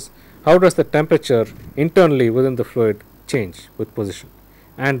surfaces, how does the temperature internally within the fluid change with position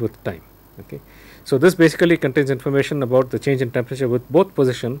and with time. Okay. So, this basically contains information about the change in temperature with both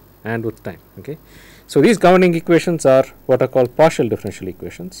position and with time. Okay. So, these governing equations are what are called partial differential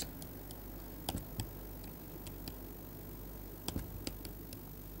equations.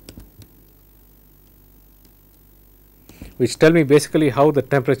 Which tell me basically how the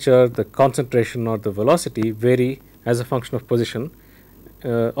temperature, the concentration or the velocity vary as a function of position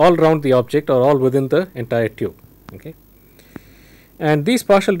all around the object or all within the entire tube. Okay. And these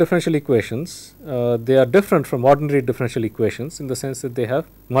partial differential equations, they are different from ordinary differential equations in the sense that they have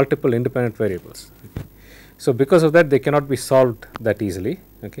multiple independent variables. Okay. So, because of that they cannot be solved that easily.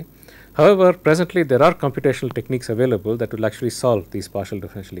 Okay. However, presently there are computational techniques available that will actually solve these partial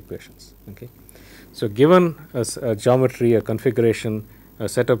differential equations. Okay. So, given a geometry, a configuration, a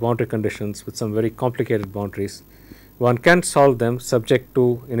set of boundary conditions with some very complicated boundaries, one can solve them subject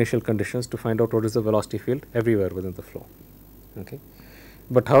to initial conditions to find out what is the velocity field everywhere within the flow. Okay.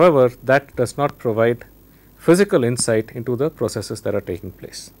 But however, that does not provide physical insight into the processes that are taking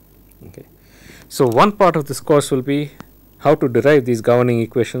place. Okay. So, one part of this course will be how to derive these governing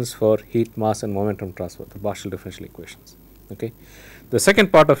equations for heat, mass and momentum transfer, the partial differential equations. Okay. The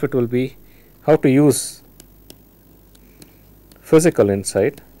second part of it will be how to use physical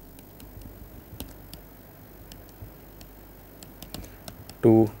insight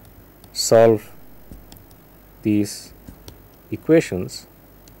to solve these equations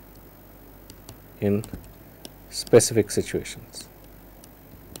in specific situations.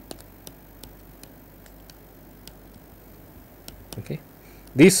 Okay.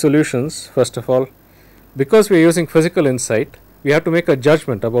 These solutions, first of all, because we are using physical insight, we have to make a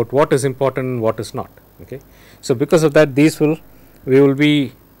judgment about what is important and what is not. Okay. So, because of that, we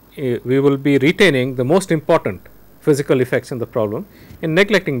will be retaining the most important physical effects in the problem and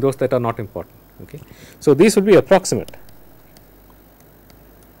neglecting those that are not important. Okay. So, these will be approximate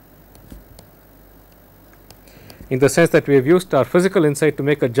in the sense that we have used our physical insight to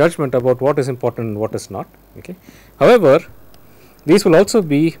make a judgment about what is important and what is not. Okay. However, these will also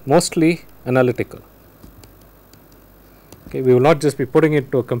be mostly analytical. Okay. We will not just be putting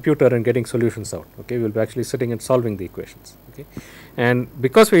it to a computer and getting solutions out. Okay. We will be actually sitting and solving the equations. Okay. And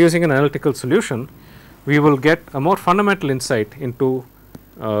because we are using an analytical solution, we will get a more fundamental insight into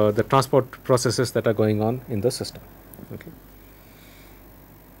the transport processes that are going on in the system. Okay.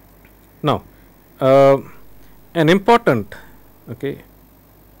 Now, an important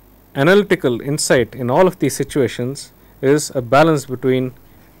analytical insight in all of these situations is a balance between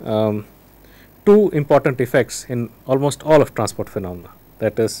two important effects in almost all of transport phenomena.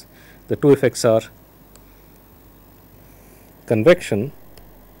 That is, the two effects are convection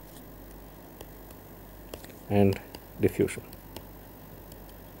and diffusion.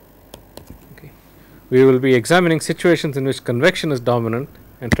 Okay. We will be examining situations in which convection is dominant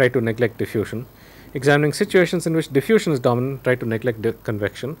and try to neglect diffusion, examining situations in which diffusion is dominant, try to neglect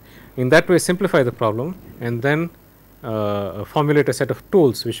convection. In that way, simplify the problem and then formulate a set of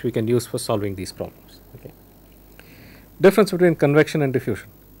tools which we can use for solving these problems. Okay. Difference between convection and diffusion.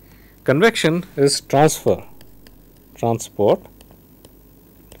 Convection is transport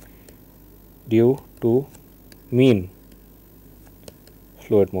due to mean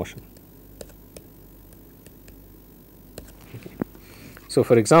fluid motion. Okay. So,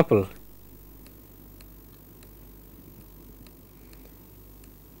 for example,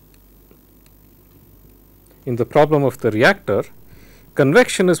 in the problem of the reactor,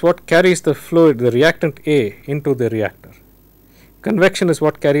 convection is what carries the fluid, the reactant A, into the reactor. Convection is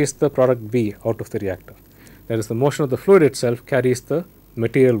what carries the product B out of the reactor. That is, the motion of the fluid itself carries the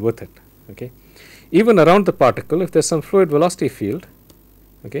material with it. Okay. Even around the particle, if there is some fluid velocity field,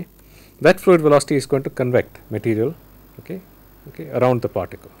 okay, that fluid velocity is going to convect material around the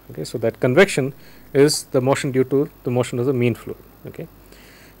particle. Okay. So, that convection is the motion due to the motion of the mean fluid. Okay.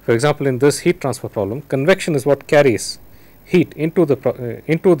 For example, in this heat transfer problem, convection is what carries heat into the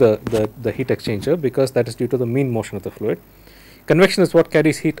heat exchanger, because that is due to the mean motion of the fluid. Convection is what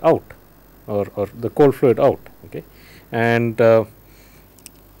carries heat out, or the cold fluid out. Okay. And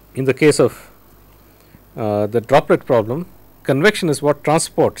in the case of the droplet problem, convection is what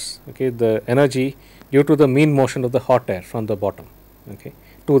transports the energy due to the mean motion of the hot air from the bottom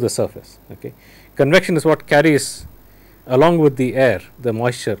to the surface. Okay. Convection is what carries along with the air the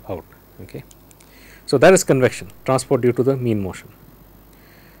moisture out. Okay. So, that is convection, transport due to the mean motion.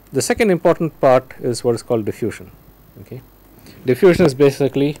 The second important part is what is called diffusion. Okay. Diffusion is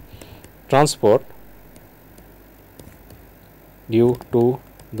basically transport due to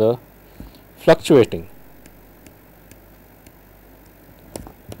the fluctuating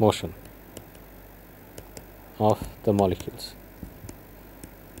motion of the molecules.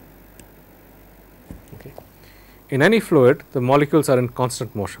 Okay. In any fluid, the molecules are in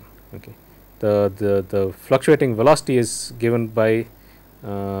constant motion. Okay. The fluctuating velocity is given by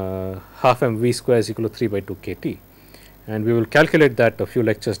half mv square is equal to 3 by 2 kt, and we will calculate that a few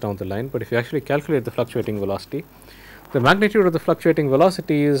lectures down the line. But if you actually calculate the fluctuating velocity, the magnitude of the fluctuating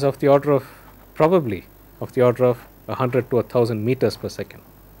velocity is of the order of, probably of the order of 100 to 1000 meters per second.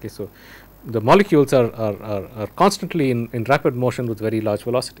 Okay. So, the molecules are constantly in rapid motion with very large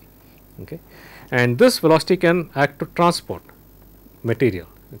velocity. Okay. And this velocity can act to transport material.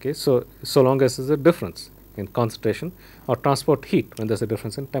 Okay. So long as there is a difference in concentration, or transport heat when there is a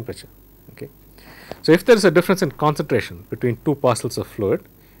difference in temperature. Okay. So, if there is a difference in concentration between two parcels of fluid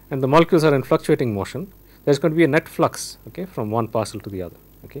and the molecules are in fluctuating motion, there is going to be a net flux from one parcel to the other.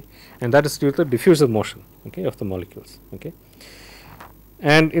 Okay. And that is due to the diffusive motion of the molecules. Okay.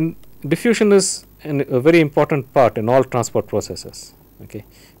 And in diffusion is a very important part in all transport processes. Okay.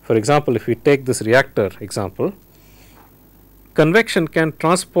 For example, if we take this reactor example, convection can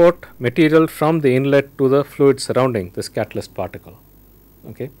transport material from the inlet to the fluid surrounding this catalyst particle.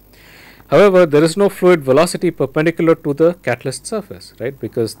 Okay. However, there is no fluid velocity perpendicular to the catalyst surface, right,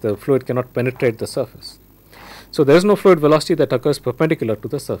 because the fluid cannot penetrate the surface. So, there is no fluid velocity that occurs perpendicular to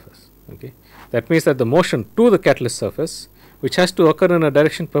the surface. Okay. That means that the motion to the catalyst surface, which has to occur in a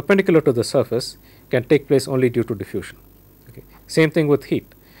direction perpendicular to the surface, can take place only due to diffusion. Okay. Same thing with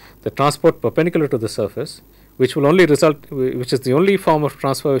heat. The transport perpendicular to the surface, which will only result, which is the only form of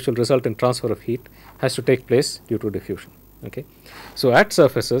transfer which will result in transfer of heat, has to take place due to diffusion. Okay. So, at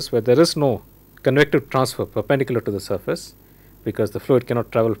surfaces where there is no convective transfer perpendicular to the surface, because the fluid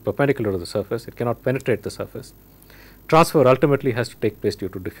cannot travel perpendicular to the surface, it cannot penetrate the surface, transfer ultimately has to take place due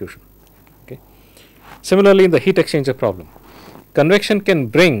to diffusion. Okay. Similarly, in the heat exchanger problem, convection can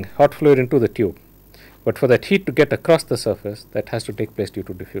bring hot fluid into the tube, but for that heat to get across the surface, that has to take place due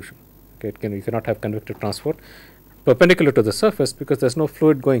to diffusion. Okay, you cannot have convective transport perpendicular to the surface because there is no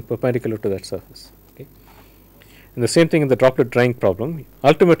fluid going perpendicular to that surface. Okay. And the same thing in the droplet drying problem.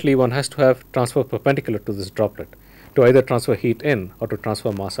 Ultimately, one has to have transfer perpendicular to this droplet to either transfer heat in or to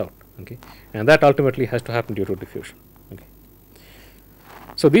transfer mass out. Okay. And that ultimately has to happen due to diffusion. Okay.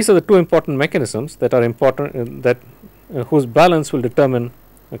 So, these are the two important mechanisms that are important whose balance will determine,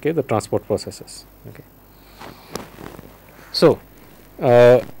 okay, the transport processes. Okay. So,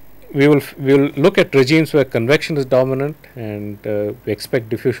 we will look at regimes where convection is dominant and we expect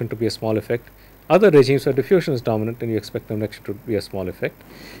diffusion to be a small effect. Other regimes where diffusion is dominant and you expect convection to be a small effect,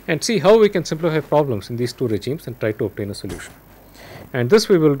 and see how we can simplify problems in these two regimes and try to obtain a solution. And this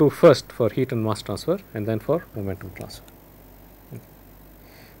we will do first for heat and mass transfer and then for momentum transfer. Okay.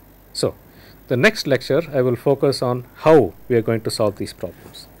 So, the next lecture I will focus on how we are going to solve these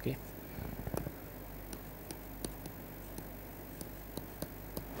problems. Okay.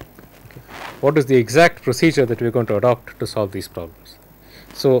 What is the exact procedure that we are going to adopt to solve these problems?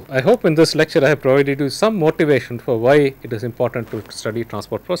 So, I hope in this lecture I have provided you some motivation for why it is important to study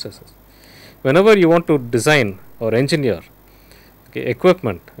transport processes. Whenever you want to design or engineer, okay,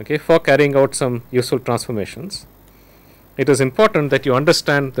 equipment, okay, for carrying out some useful transformations, it is important that you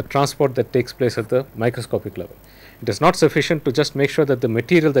understand the transport that takes place at the microscopic level. It is not sufficient to just make sure that the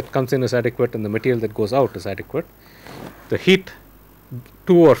material that comes in is adequate and the material that goes out is adequate. The heat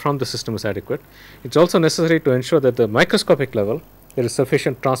to or from the system is adequate. It is also necessary to ensure that the microscopic level there is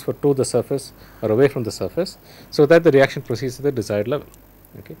sufficient transfer to the surface or away from the surface, so that the reaction proceeds to the desired level.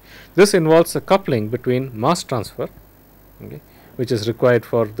 Okay. This involves a coupling between mass transfer, okay, which is required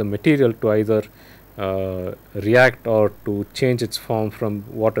for the material to either react or to change its form from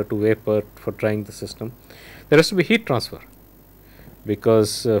water to vapor for drying the system. There has to be heat transfer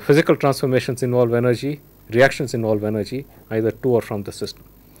because physical transformations involve energy, reactions involve energy either to or from the system.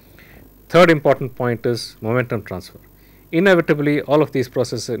 Third important point is momentum transfer. Inevitably, all of these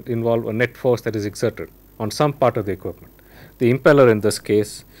processes involve a net force that is exerted on some part of the equipment. The impeller in this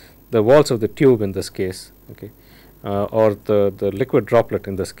case, the walls of the tube in this case, okay, or the liquid droplet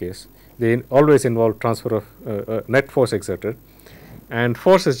in this case, they always involve transfer of net force exerted, and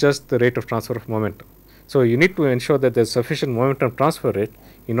force is just the rate of transfer of momentum. So, you need to ensure that there is sufficient momentum transfer rate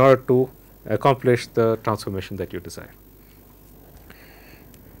in order to accomplish the transformation that you desire.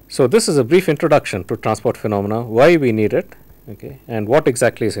 So, this is a brief introduction to transport phenomena, why we need it, okay, and what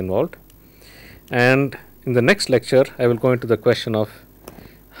exactly is involved. And in the next lecture, I will go into the question of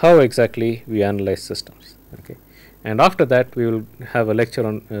how exactly we analyze systems. Okay. And after that, we will have a lecture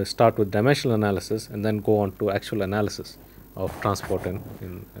on start with dimensional analysis and then go on to actual analysis of transport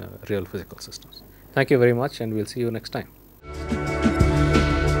in real physical systems. Thank you very much, and we will see you next time.